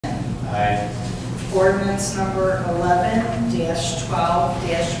Aye. Ordinance number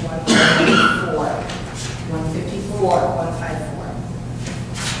 11-12-154. 154.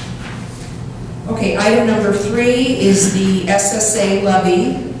 Okay, item number 3 is the SSA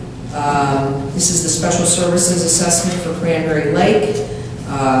levy. This is the Special Services Assessment for Cranberry Lake.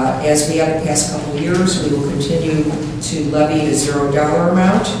 As we have the past couple of years, we will continue to levy a $0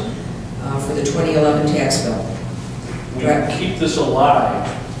 amount for the 2011 tax bill. We keep this alive.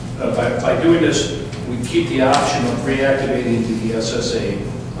 By doing this, we keep the option of reactivating the SSA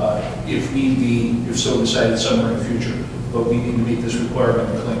if need be, if so decided somewhere in the future. But we need to meet this requirement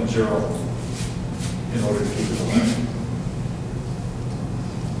and claim 0 in order to keep it alive.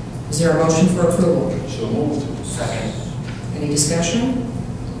 Is there a motion for approval? So moved. Second. Any discussion?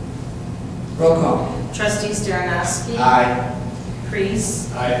 Roll call. Trustees Darnowski. Aye.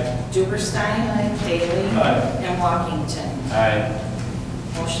 Priest. Aye. Duberstein. Daley. Aye. And Walkington. Aye.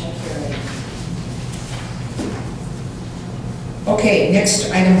 Motion carried. Okay, next,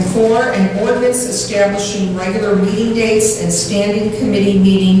 item 4, an ordinance establishing regular meeting dates and standing committee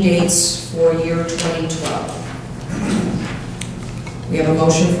meeting dates for year 2012. We have a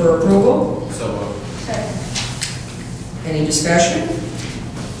motion for approval. So moved. Second. Any discussion?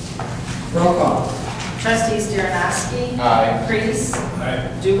 Roll call. Trustees Darnowski. Aye. Priest. Aye.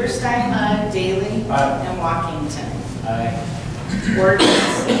 Duberstein. Daley. Aye. And Walkington. Aye.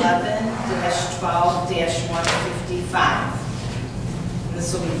 Ordinance 11-12-155.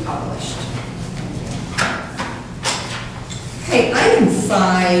 This will be published. Okay, item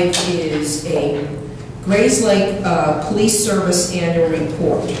 5 is a Grays Lake Police Service Annual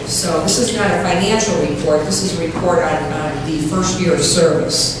Report. So this is not a financial report, this is a report on the first year of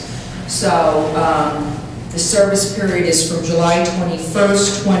service. So the service period is from July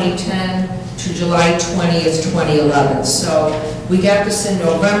 21st, 2010 to July 20th, 2011. So we got this in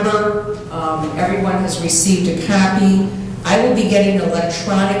November. Everyone has received a copy. I will be getting an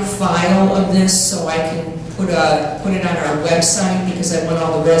electronic file of this so I can put it on our website because I want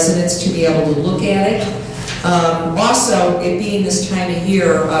all the residents to be able to look at it. Also, it being this time of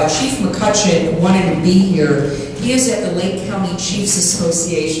year, Chief McCutcheon wanted to be here. He is at the Lake County Chiefs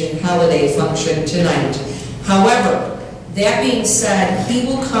Association holiday function tonight. However, that being said, he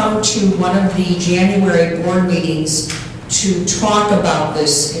will come to one of the January board meetings to talk about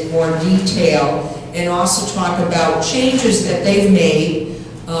this in more detail and also talk about changes that they've made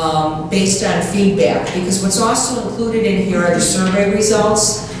based on feedback. Because what's also included in here are the survey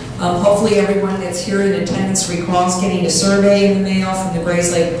results. Hopefully everyone that's here in attendance recalls getting a survey in the mail from the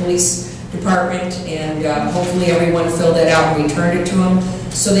Grays Lake Police Department, and hopefully everyone filled that out and returned it to them.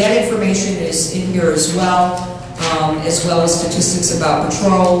 So that information is in here as well as statistics about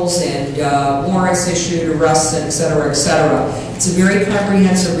patrols and warrants issued, arrests, et cetera, et cetera. It's a very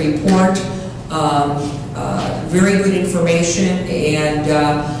comprehensive report. Very good information, and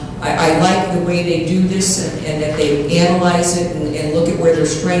I like the way they do this and that they analyze it and look at where their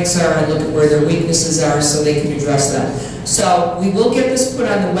strengths are and look at where their weaknesses are so they can address them. So we will get this put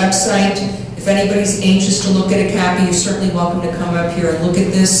on the website. If anybody's anxious to look at a copy, you're certainly welcome to come up here and look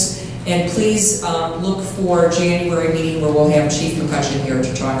at this. And please look for a January meeting where we'll have Chief McCutcheon here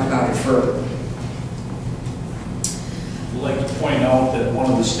to talk about it further. I'd like to point out that one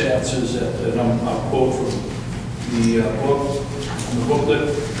of the stats is that, and I'll quote from the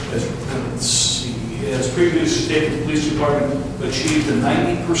booklet, as previously stated, the police department achieved a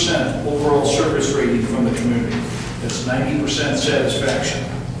 90% overall service rating from the community. That's 90% satisfaction.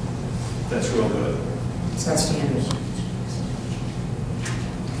 That's real good. It's outstanding.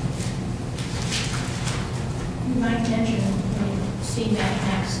 You might mention, when you see that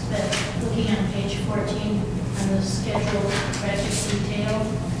next, but looking on page 14 on the scheduled traffic detail,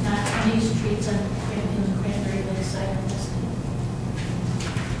 not any streets in the Cranberry Lake side of this.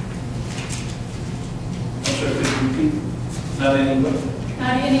 Sorry, could you repeat? Not any what?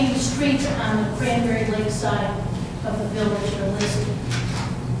 Not any streets on the Cranberry Lake side of the village are listed.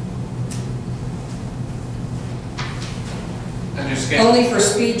 Only for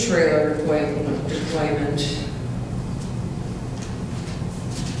speed trailer deployment.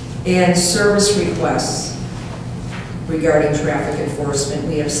 And service requests regarding traffic enforcement.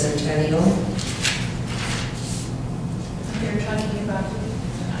 We have Centennial. They're talking about,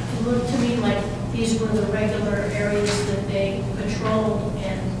 it looked to me like these were the regular areas that they patrolled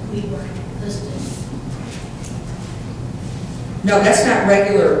and we were listed. No, that's not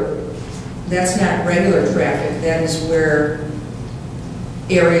regular. That's not regular traffic. That is where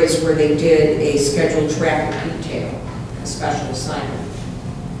areas where they did a scheduled traffic detail, a special assignment.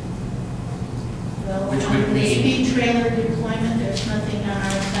 Well, on the speed trailer deployment, there's nothing on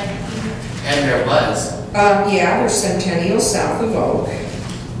our side either. And there was. Yeah, there's Centennial south of Oak.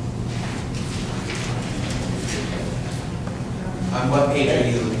 On what page are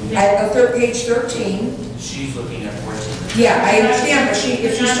you looking? At page 13. She's looking at 14. Yeah, I understand, but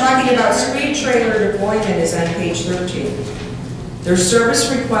if she's talking about speed trailer deployment is on page 13. There's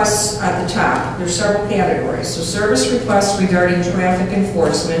service requests at the top. There's several categories. So service requests regarding traffic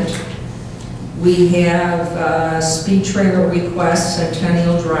enforcement. We have speed trailer requests,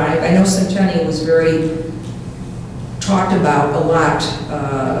 Centennial Drive. I know Centennial was very talked about a lot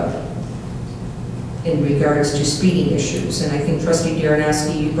in regards to speeding issues. And I think Trustee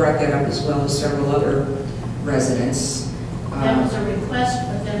Darrenowski, you brought that up as well as several other residents. That was a request,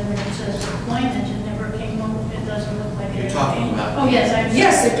 but then when it says appointment, it never came up, it doesn't look like it. You're talking about. Oh, yes, I'm.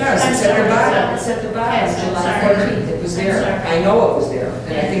 Yes, it does. I'm It's at the sorry. bottom. It's at the bottom, Yes, I'm July sorry. 14th. It was I'm there. sorry. I know it was there,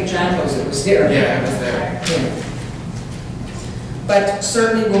 and I think John knows it was there. Yeah, it was there. Yeah. But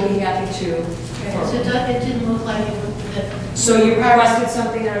certainly we'll be happy to. Okay, so it didn't look like it would, that. So you requested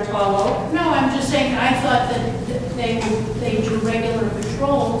something on 12 No, I'm just saying, I thought that they do regular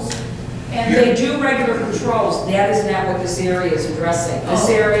patrols, and They do regular patrols. That is not what this area is addressing. This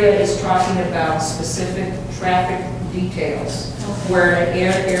Oh. area is talking about specific traffic details, Okay. where an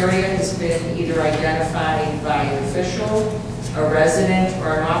area has been either identified by an official, a resident,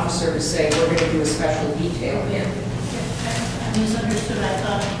 or an officer to say, we're going to do a special detail here. I misunderstood, I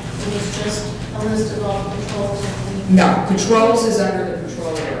thought it was just a list of all the patrols and we. No, patrols is under the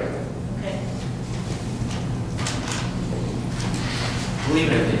patrol area. Okay. Well,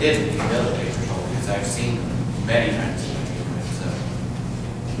 even if they didn't, you know that they patrol, because I've seen them many times in my neighborhood, so.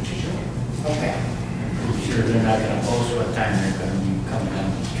 Which is your. Okay. I'm sure they're not gonna post what time they're gonna be coming down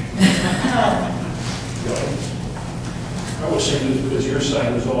the street. I was saying it because your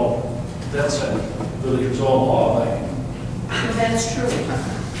side was all, that side, village was all law, like, Well, that's true.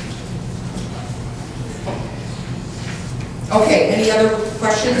 Okay, any other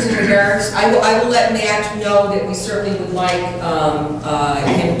questions in regards? I will let Matt know that we certainly would like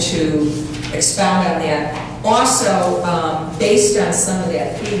him to expound on that. Also, based on some of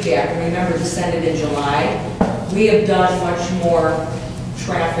that feedback, and remember this ended in July, we have done much more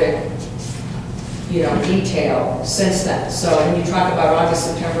traffic, detail since then. So when you talk about August,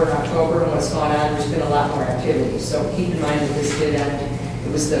 September, and October and what's going on, there's been a lot more activity. So keep in mind that this did end,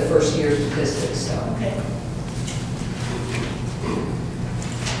 it was the first year statistics, so. Okay.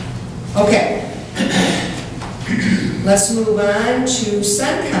 Okay. Let's move on to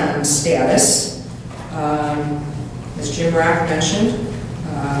SUNCOM status. As Jim Rock mentioned,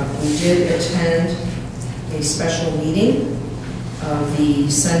 we did attend a special meeting of the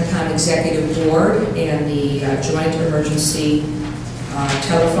SUNCOM Executive Board and the Joint Emergency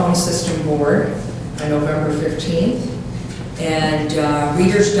Telephone System Board on November 15th. And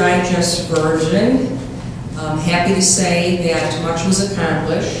Reader's Digest version, I'm happy to say that much was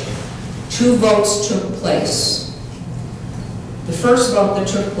accomplished. 2 votes took place. The first vote that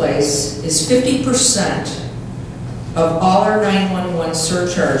took place is 50% of all our 911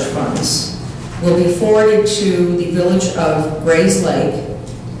 surcharge funds will be forwarded to the village of Grays Lake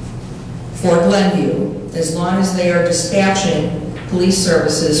for Glenview as long as they are dispatching police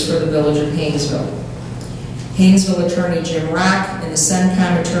services for the village of Hainesville. Hainesville attorney Jim Rock and the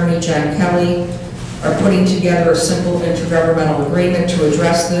SUNCOM attorney John Kelly are putting together a simple intergovernmental agreement to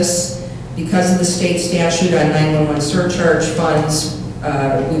address this. Because of the state statute on 911 surcharge funds,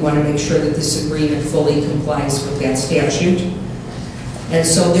 we want to make sure that this agreement fully complies with that statute. And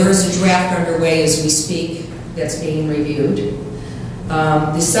so there is a draft underway as we speak that's being reviewed.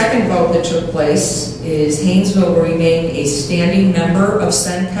 The second vote that took place is Hainesville will remain a standing member of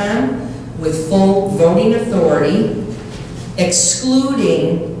SUNCOM with full voting authority,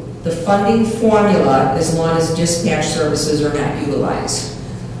 excluding the funding formula as long as dispatch services are not utilized.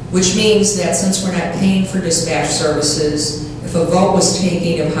 Which means that since we're not paying for dispatch services, if a vote was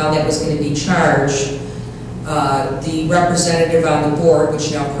taken of how that was going to be charged, the representative on the board,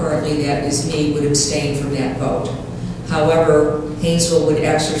 which now currently that is me, would abstain from that vote. However, Hainesville would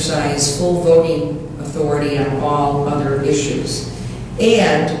exercise full voting authority on all other issues.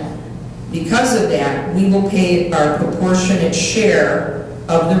 And because of that, we will pay our proportionate share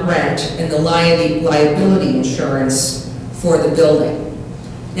of the rent and the liability insurance for the building.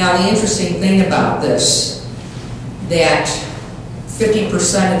 Now, the interesting thing about this, that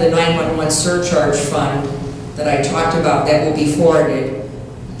 50% of the 911 surcharge fund that I talked about that will be forwarded,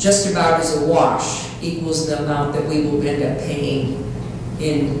 just about as a wash, equals the amount that we will end up paying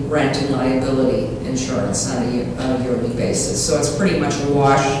in rent and liability insurance on a yearly basis. So it's pretty much a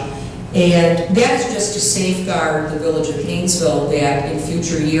wash. And that is just to safeguard the village of Hainesville that in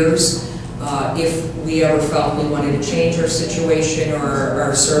future years, if we ever felt we wanted to change our situation or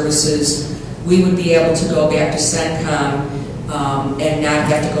our services, we would be able to go back to CENTCOM and not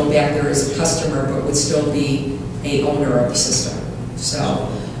have to go back there as a customer, but would still be a owner of the system. So,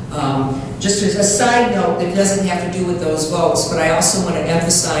 just as a side note, that doesn't have to do with those votes, but I also want to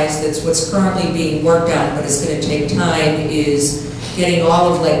emphasize that what's currently being worked on, but it's going to take time, is getting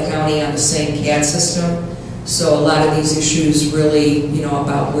all of Lake County on the same CAD system. So a lot of these issues really,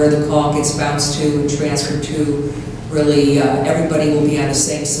 about where the call gets bounced to and transferred to, really everybody will be on the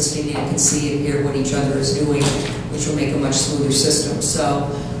same system and can see and hear what each other is doing, which will make a much smoother system. So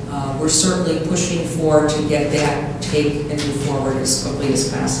we're certainly pushing forward to get that take and move forward as quickly as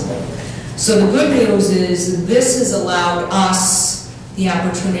possible. So the good news is this has allowed us the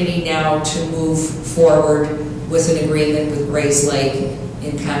opportunity now to move forward with an agreement with Grays Lake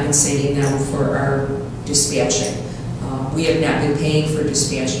in compensating them for our dispatching. We have not been paying for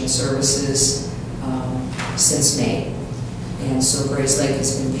dispatching services since May. And so Grays Lake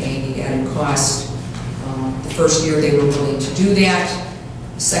has been paying the added cost. The first year they were willing to do that.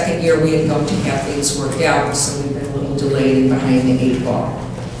 The second year we had hoped to have things worked out, so we've been a little delayed and behind the 8 ball.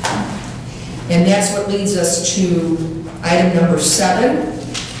 And that's what leads us to item number 7.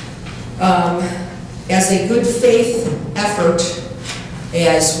 As a good faith effort,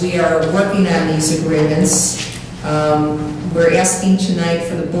 as we are working on these agreements, we're asking tonight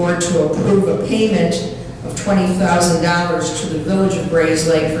for the board to approve a payment of $20,000 to the Village of Grays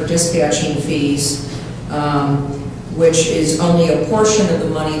Lake for dispatching fees, which is only a portion of the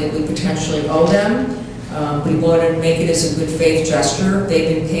money that we potentially owe them. We wanted to make it as a good faith gesture. They've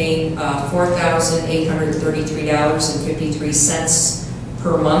been paying $4,833.53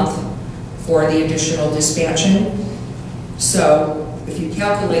 per month for the additional dispatching. So if you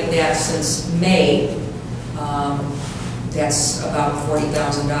calculate that since May, that's about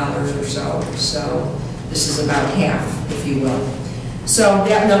 $40,000 or so. So this is about half, if you will. So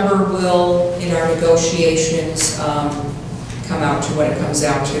that number will, in our negotiations, come out to what it comes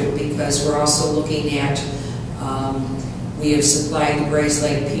out to, because we're also looking at, we have supplied the Grays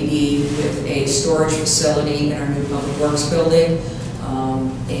Lake PD with a storage facility in our new Public Works building,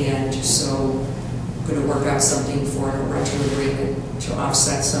 and so we're going to work out something for a rental agreement to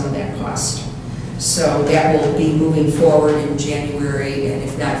offset some of that cost. So that will be moving forward in January, and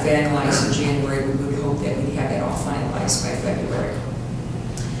if not finalized in January, we would hope that we'd have that all finalized by February.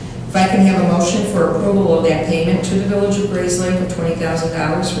 If I can have a motion for approval of that payment to the Village of Grays Lake of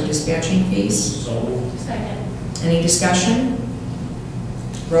 $20,000 for dispatching fees. So, Second. Any discussion?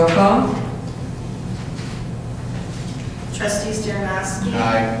 Roll call. Trustees Dernoski.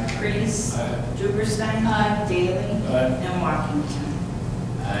 Aye. Freeze. Aye. Duberstein. Aye. Daly. Aye. And Walkington.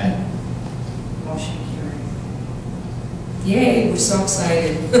 Aye. Motion carried. Yay, we're so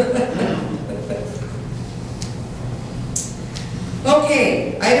excited.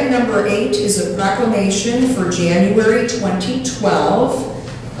 Okay, item number 8 is a proclamation for January 2012,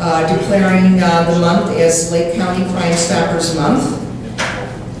 declaring the month as Lake County Crime Stoppers Month.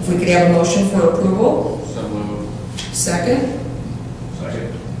 If we could have a motion for approval. So moved. Second.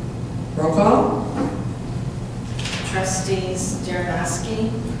 second. Roll call. Trustees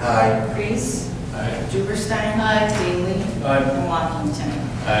Dernoski. Aye. Freeze. Aye. Duberstein. Aye. Daly. Aye. And Walkington.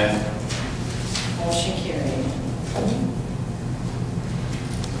 Aye. Motion carried.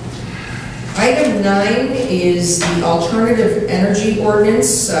 Item 9 is the alternative energy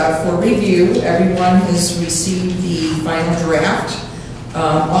ordinance for review. Everyone has received the final draft.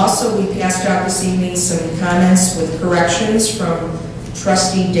 Also, we passed out this evening some comments with corrections from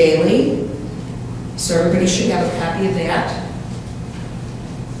Trustee Daly. So everybody should have a copy of that.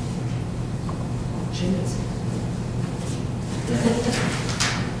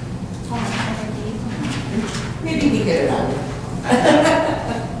 Maybe we get it out.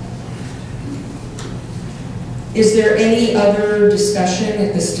 Is there any other discussion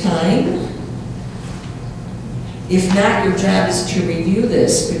at this time? If not, your job is to review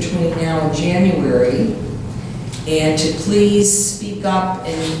this between now and January, and to please speak up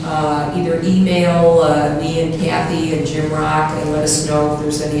and either email me and Kathy and Jim Rock and let us know if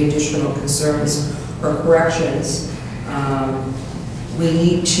there's any additional concerns or corrections. We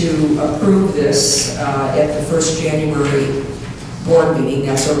need to approve this at the first January board meeting.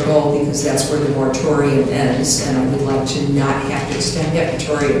 That's our goal, because that's where the moratorium ends, and I would like to not have to extend that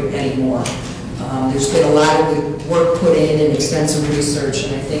moratorium anymore. There's been a lot of good work put in and extensive research,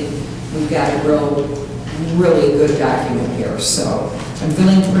 and I think we've got a really good document here. So I'm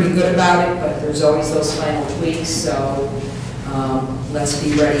feeling pretty good about it, but there's always those final tweaks. So let's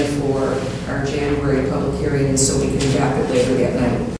be ready for our January public hearing, and so we can adopt it later that night.